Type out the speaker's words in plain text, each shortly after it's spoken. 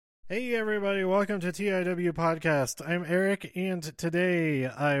Hey everybody, welcome to TIW Podcast. I'm Eric, and today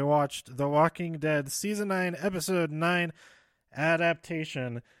I watched The Walking Dead Season 9, Episode 9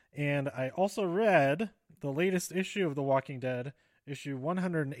 adaptation, and I also read the latest issue of The Walking Dead, issue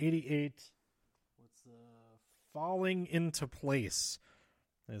 188. Falling into Place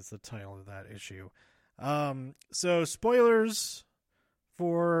is the title of that issue. So spoilers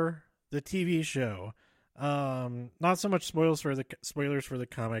for the TV show. Not so much spoilers for the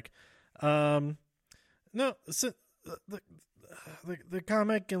comic. No, so the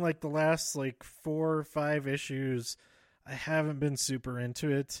comic in like the last like 4 or 5 issues, I haven't been super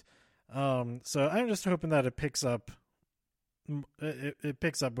into it. So I'm just hoping that it picks up. It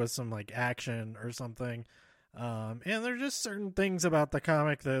picks up with some like action or something. And there's just certain things about the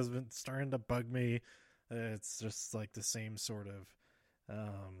comic that has been starting to bug me. It's just like the same sort of,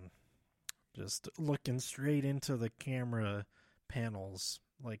 just looking straight into the camera panels,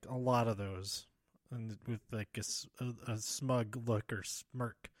 like a lot of those, and with like a smug look or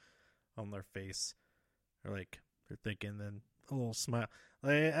smirk on their face, or like they're thinking, then a little smile.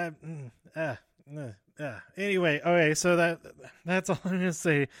 Like, Anyway, okay, so that's all I'm gonna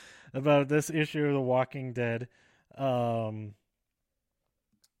say about this issue of The Walking Dead.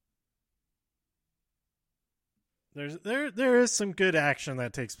 There is some good action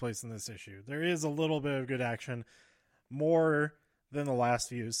that takes place in this issue. There is a little bit of good action, more than the last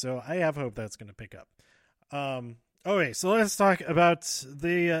few, so I have hope that's going to pick up. Okay, so let's talk about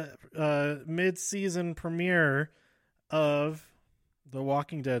the mid-season premiere of The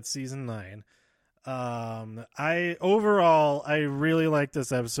Walking Dead Season 9. I really like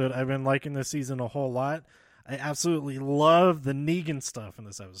this episode. I've been liking this season a whole lot. I absolutely love the Negan stuff in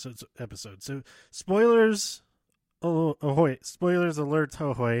this episode. So spoilers. Oh, ahoy. Spoilers alert,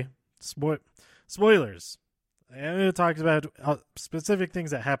 ahoy. Spoilers. I'm going to talk about specific things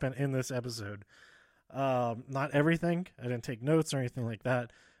that happen in this episode. Not everything. I didn't take notes or anything like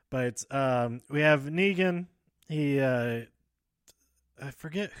that. But we have Negan. He, I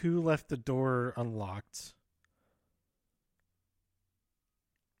forget who left the door unlocked.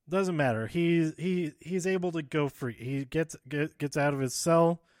 Doesn't matter. He's able to go free. He gets out of his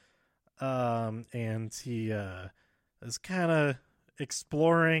cell, and he is kind of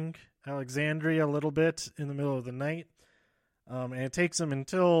exploring Alexandria a little bit in the middle of the night. And it takes him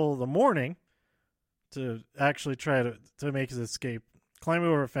until the morning to actually try to make his escape. Climb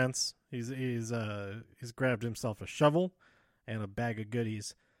over a fence. He's grabbed himself a shovel and a bag of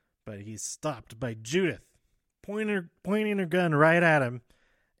goodies, but he's stopped by Judith, pointing her gun right at him.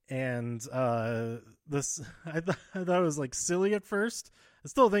 And this I thought it was like silly at first. I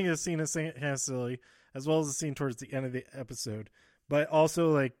still think the scene is kind of silly, as well as the scene towards the end of the episode. But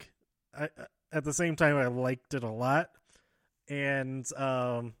also, like, at the same time, I liked it a lot. And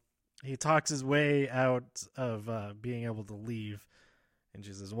he talks his way out of being able to leave. And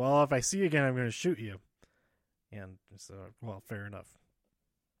she says, well, if I see you again, I'm going to shoot you. And so, well, fair enough.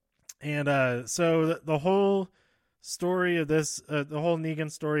 And so the whole story of this, the whole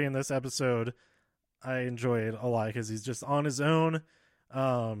Negan story in this episode, I enjoyed a lot because he's just on his own.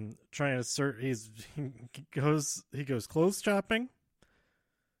 Trying to search. He goes clothes shopping.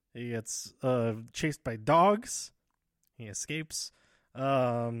 He gets chased by dogs. He escapes. He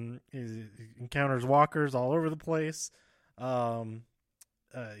encounters walkers all over the place.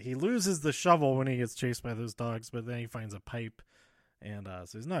 He loses the shovel when he gets chased by those dogs, but then he finds a pipe, and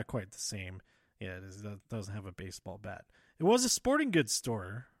so he's not quite the same. Yeah, it doesn't have a baseball bat. It was a sporting goods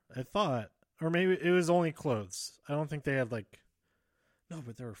store, I thought, or maybe it was only clothes. I don't think they had like. No,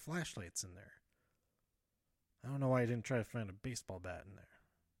 but there were flashlights in there. I don't know why I didn't try to find a baseball bat in there.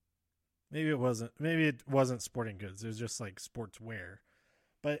 Maybe it wasn't sporting goods. It was just like sportswear.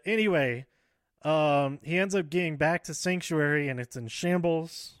 But anyway, he ends up getting back to Sanctuary, and it's in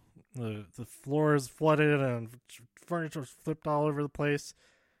shambles. The floor is flooded, and furniture is flipped all over the place.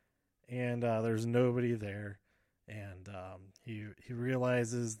 And there's nobody there. And he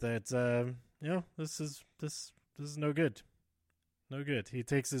realizes that this is no good. No good. He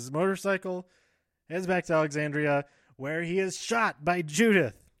takes his motorcycle, heads back to Alexandria, where he is shot by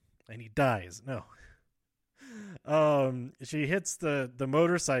Judith, and he dies. No. She hits the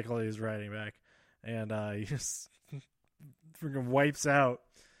motorcycle he's riding back, and he just freaking wipes out.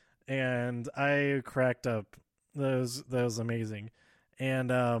 And I cracked up. That was amazing.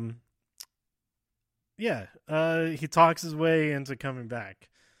 And he talks his way into coming back,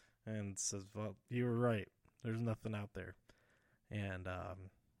 and says, "Well, you were right. There's nothing out there." And,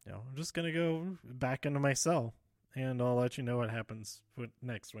 I'm just going to go back into my cell, and I'll let you know what happens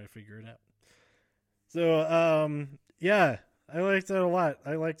next when I figure it out. So, I liked it a lot.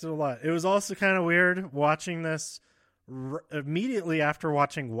 It was also kind of weird watching this immediately after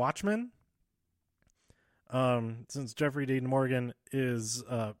watching Watchmen. Since Jeffrey Dean Morgan is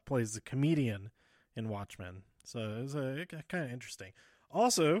plays the comedian in Watchmen, so it was kind of interesting.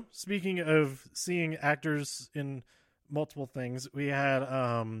 Also, speaking of seeing actors in multiple things, we had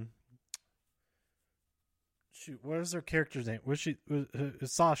what was her character's name? Was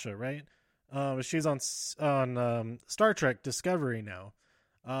Sasha, right? She's on Star Trek Discovery now.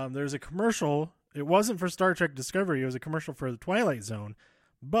 There's a commercial. It wasn't for Star Trek Discovery. It was a commercial for the Twilight Zone,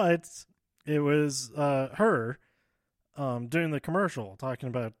 but it was her doing the commercial talking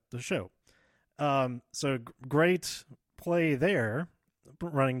about the show. So great play there,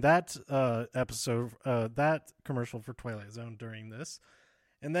 running that episode, that commercial for Twilight Zone during this.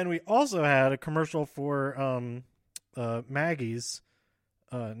 And then we also had a commercial for Maggie's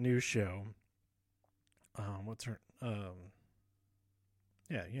new show. What's her?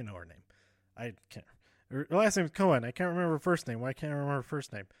 Yeah, you know her name. I can't. Her last name is Cohen. I can't remember her first name. Why can't I remember her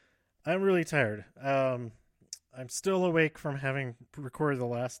first name? I'm really tired. I'm still awake from having recorded the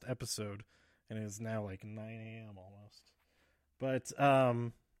last episode, and it is now like 9 a.m. almost. But yeah,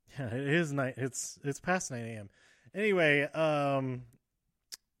 it is night. It's past 9 a.m. Anyway,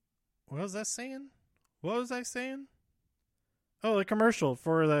 what was I saying? Oh, the commercial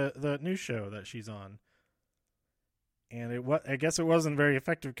for the new show that she's on. And I guess it wasn't very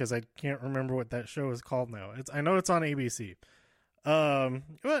effective because I can't remember what that show is called now. I know it's on ABC. But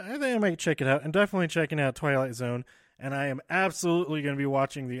I think I might check it out. I'm definitely checking out Twilight Zone, and I am absolutely going to be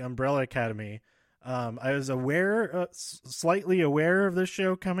watching The Umbrella Academy. I was slightly aware of this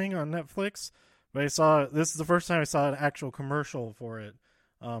show coming on Netflix, but this is the first time I saw an actual commercial for it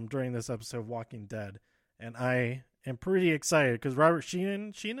during this episode of Walking Dead, and I am pretty excited because Robert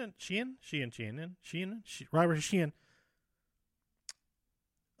Sheehan,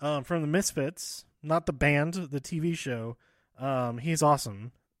 from the Misfits, not the band, the TV show. He's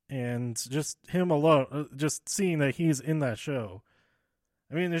awesome, and just him alone, just seeing that he's in that show.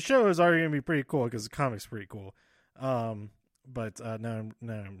 I mean, the show is already gonna be pretty cool because the comic's pretty cool. But now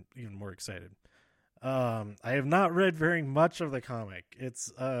I'm even more excited. I have not read very much of the comic.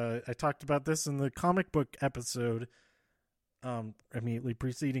 It's I talked about this in the comic book episode, immediately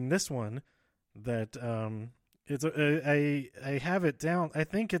preceding this one. That I have it down. I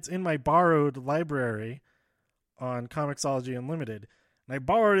think it's in my borrowed library on Comixology Unlimited, and I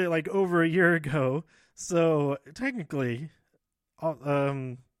borrowed it like over a year ago. So technically,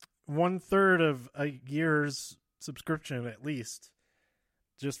 1/3 of a year's subscription at least,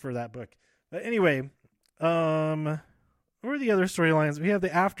 just for that book. But anyway, what are the other storylines? We have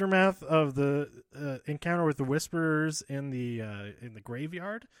the aftermath of the encounter with the Whisperers in the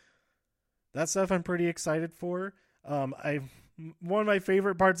graveyard. That stuff I'm pretty excited for. One of my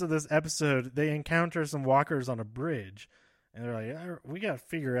favorite parts of this episode, they encounter some walkers on a bridge, and they're like, "We got to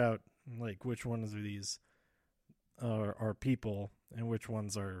figure out like which ones of these are people and which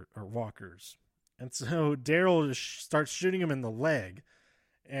ones are walkers." And so Daryl just starts shooting him in the leg,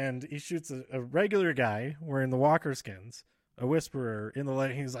 and he shoots a regular guy wearing the walker skins, a Whisperer, in the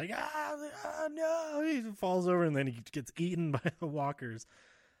leg. He's like, no! He falls over, and then he gets eaten by the walkers.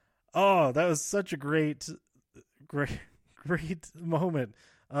 Oh, that was such a great moment.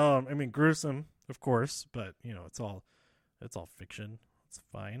 I mean, gruesome, of course, but you know, it's all fiction. It's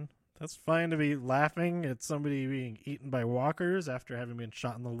fine. That's fine to be laughing at somebody being eaten by walkers after having been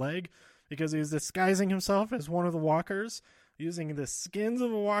shot in the leg because he was disguising himself as one of the walkers, using the skins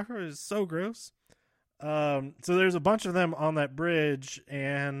of a walker. Is so gross. So there's a bunch of them on that bridge,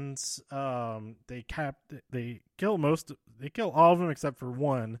 and they kill all of them except for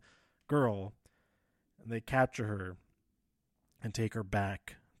one girl, and they capture her and take her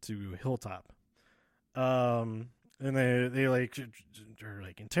back to Hilltop. And they are like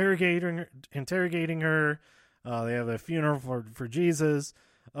interrogating her. They have a funeral for Jesus.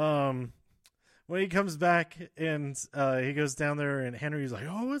 When he comes back and he goes down there, and Henry's like,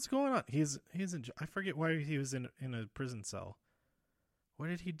 "Oh, what's going on?" He's in. I forget why he was in a prison cell. What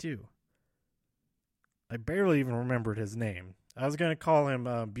did he do? I barely even remembered his name. I was gonna call him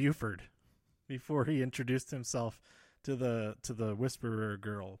Buford before he introduced himself to the Whisperer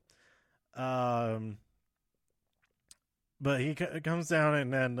girl. But he comes down,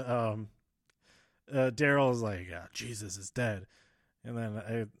 and then Daryl is like, "Jesus is dead." And then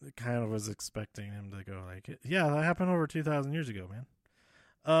I kind of was expecting him to go like, "Yeah, that happened over 2,000 years ago, man."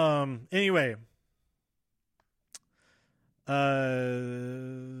 Anyway,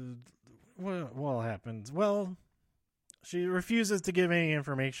 what happens? Well, she refuses to give any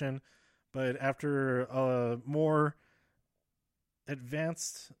information, but after more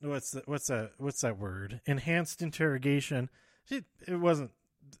advanced. What's that word? Enhanced interrogation. It wasn't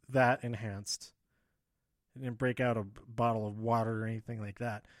that enhanced. It didn't break out a bottle of water or anything like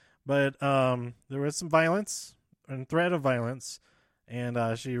that. But there was some violence and threat of violence, and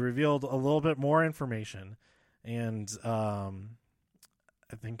she revealed a little bit more information. And I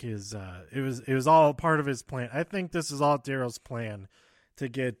think it was all part of his plan. I think this is all Daryl's plan to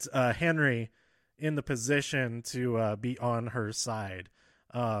get Henry in the position to be on her side.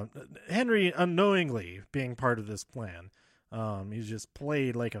 Henry unknowingly being part of this plan. He's just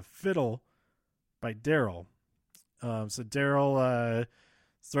played like a fiddle by Daryl. So Daryl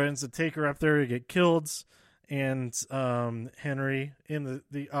threatens to take her up there to get killed, and Henry in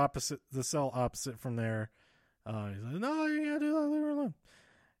the cell opposite from there. He's like, no, you gotta do that, leave her alone.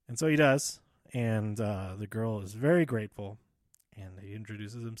 And so he does, and the girl is very grateful, and he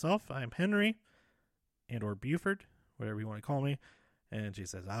introduces himself. I'm Henry, and or Buford, whatever you want to call me. And she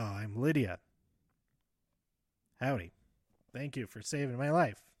says, I'm Lydia. Howdy. Thank you for saving my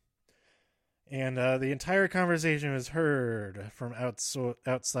life. And the entire conversation was heard from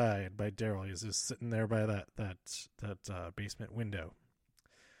outside by Daryl. He's just sitting there by that basement window.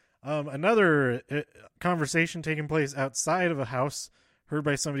 Another conversation taking place outside of a house, heard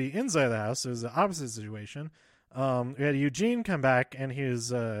by somebody inside the house. It was the opposite situation. We had Eugene come back, and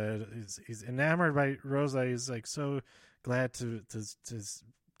he's enamored by Rosa. He's like so glad to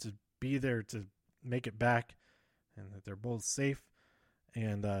be there to make it back, and that they're both safe.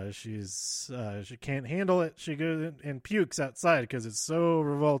 And she can't handle it. She goes and pukes outside because it's so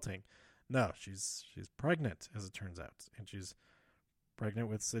revolting. No, she's pregnant, as it turns out, and she's pregnant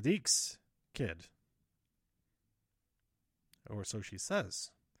with Sadiq's kid, or so she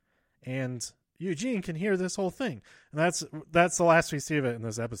says. And Eugene can hear this whole thing, and that's the last we see of it in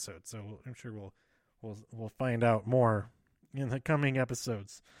this episode. So I'm sure we'll find out more in the coming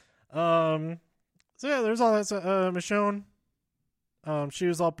episodes. So yeah, there's all that. Michonne. She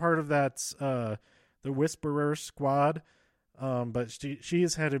was all part of that, the Whisperer squad, but she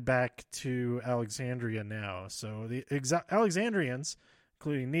is headed back to Alexandria now. So the Alexandrians,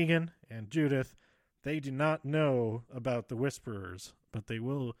 including Negan and Judith, they do not know about the Whisperers, but they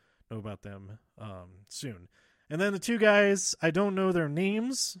will know about them soon. And then the two guys, I don't know their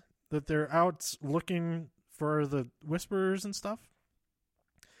names, that they're out looking for the Whisperers and stuff,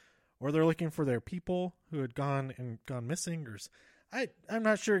 or they're looking for their people who had gone missing, or I'm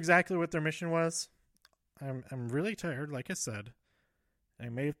not sure exactly what their mission was. I'm really tired, like I said. I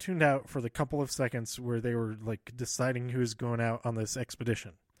may have tuned out for the couple of seconds where they were like deciding who's going out on this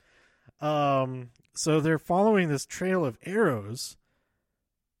expedition. So they're following this trail of arrows,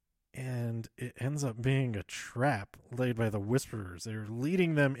 and it ends up being a trap laid by the Whisperers. They're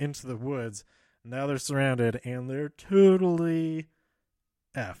leading them into the woods. Now they're surrounded, and they're totally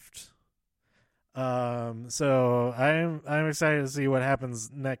effed. So I'm excited to see what happens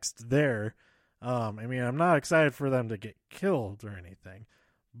next there. I mean, I'm not excited for them to get killed or anything,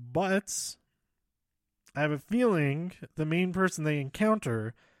 but I have a feeling the main person they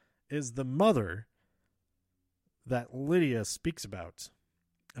encounter is the mother that Lydia speaks about,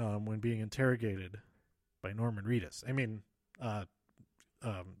 when being interrogated by Norman Reedus. I mean,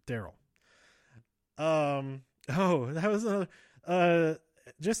 Daryl. That was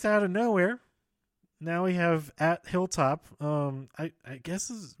just out of nowhere. Now we have at Hilltop. I guess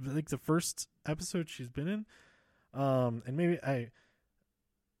this is like the first episode she's been in. And maybe I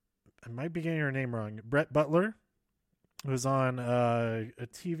might be getting her name wrong. Brett Butler was on a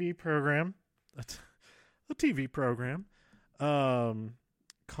TV program, a TV program,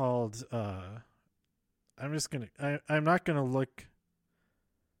 called. I'm not gonna look.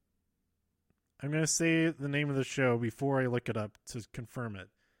 I'm gonna say the name of the show before I look it up to confirm it.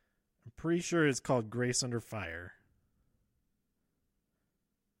 I'm pretty sure it's called Grace Under Fire.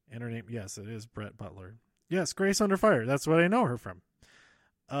 And her name, yes, it is Brett Butler. Yes, Grace Under Fire. That's what I know her from.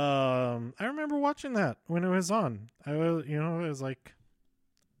 I remember watching that when it was on. I was like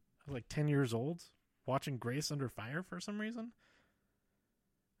 10 years old, watching Grace Under Fire for some reason.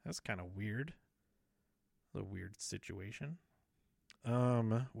 That's kind of weird. A weird situation.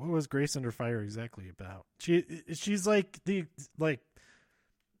 What was Grace Under Fire exactly about? She's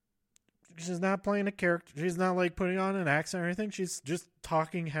she's not playing a character. She's not like putting on an accent or anything. She's just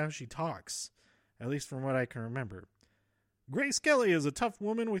talking how she talks, at least from what I can remember. Grace Kelly is a tough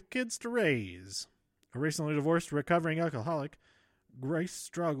woman with kids to raise. A recently divorced, recovering alcoholic, Grace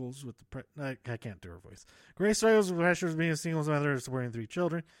struggles with the I can't do her voice. Grace struggles with pressures being a single mother supporting 3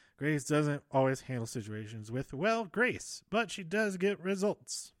 children. Grace doesn't always handle situations with, grace, but she does get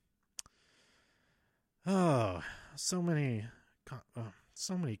results. Oh, so many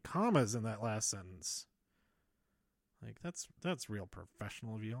so many commas in that last sentence. Like that's real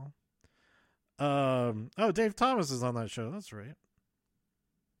professional of y'all. Oh, Dave Thomas is on that show. That's right.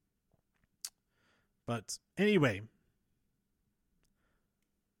 But anyway.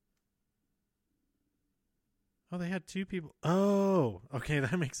 Oh, they had two people. Oh, okay,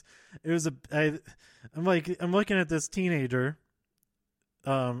 that makes it was I'm looking at this teenager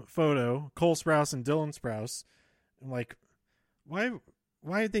photo, Cole Sprouse and Dylan Sprouse. I'm like, why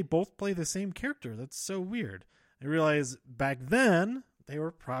did they both play the same character? That's so weird. I realized back then they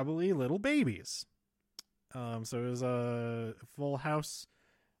were probably little babies. So it was a Full House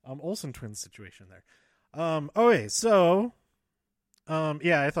Olsen twins situation there. Okay, so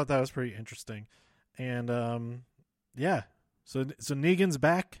yeah, I thought that was pretty interesting. And yeah, so Negan's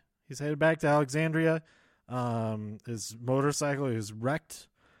back. He's headed back to Alexandria. His motorcycle is wrecked,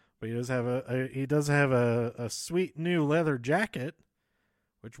 but he does have a sweet new leather jacket,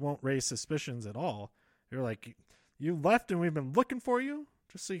 which won't raise suspicions at all. You're like, you left and we've been looking for you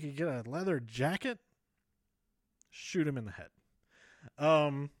just so you could get a leather jacket. Shoot him in the head.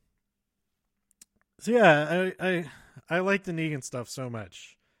 So yeah, I like the Negan stuff so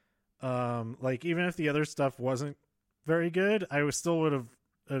much. Like even if the other stuff wasn't very good, I would have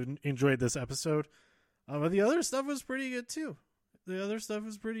enjoyed this episode. But the other stuff was pretty good too.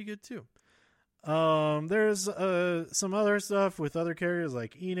 There's some other stuff with other characters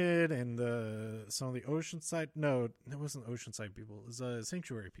like Enid and some of the Oceanside. No, it wasn't Oceanside people. It was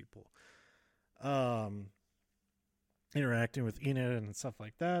Sanctuary people. Interacting with Enid and stuff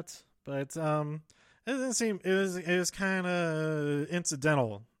like that. But it didn't seem it was kind of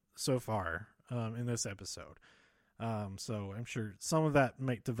incidental so far in this episode. So I'm sure some of that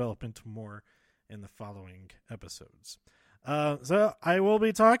might develop into more in the following episodes. So I'll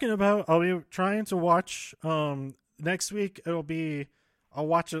be trying to watch next week. I'll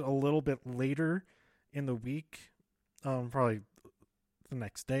watch it a little bit later in the week. Probably the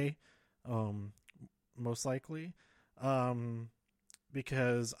next day. Most likely.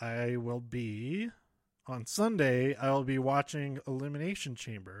 Because I will be on Sunday, I'll be watching Elimination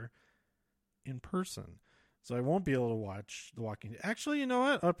Chamber in person. So I won't be able to watch The Walking Dead. Actually, you know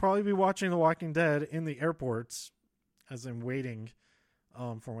what? I'll probably be watching The Walking Dead in the airports as I'm waiting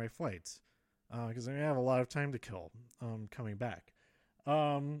for my flights. Because I'm going to have a lot of time to kill coming back.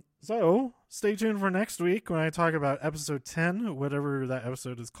 So stay tuned for next week when I talk about episode 10, whatever that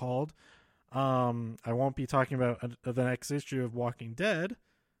episode is called. I won't be talking about the next issue of Walking Dead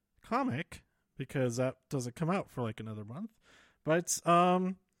comic because that doesn't come out for like another month. But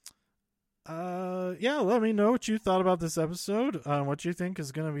yeah, let me know what you thought about this episode, what you think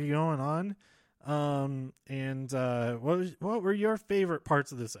is going to be going on, and what were your favorite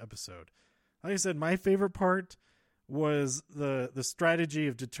parts of this episode? Like I said, my favorite part was the strategy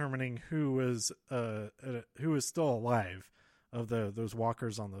of determining who was still alive of those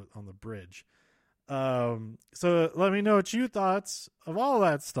walkers on the bridge. So let me know what you thought of all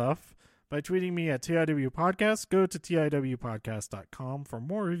that stuff by tweeting me at TIW Podcast. Go to TIWpodcast.com for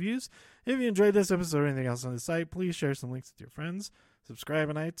more reviews. If you enjoyed this episode or anything else on the site, please share some links with your friends. Subscribe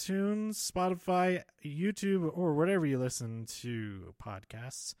on iTunes, Spotify, YouTube, or wherever you listen to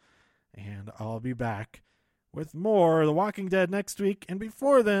podcasts. And I'll be back with more The Walking Dead next week. And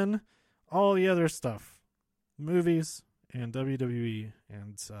before then, all the other stuff. Movies and WWE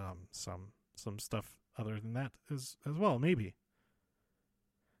and some stuff other than that as well, maybe.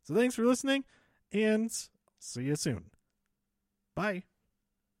 So thanks for listening, and see you soon. Bye.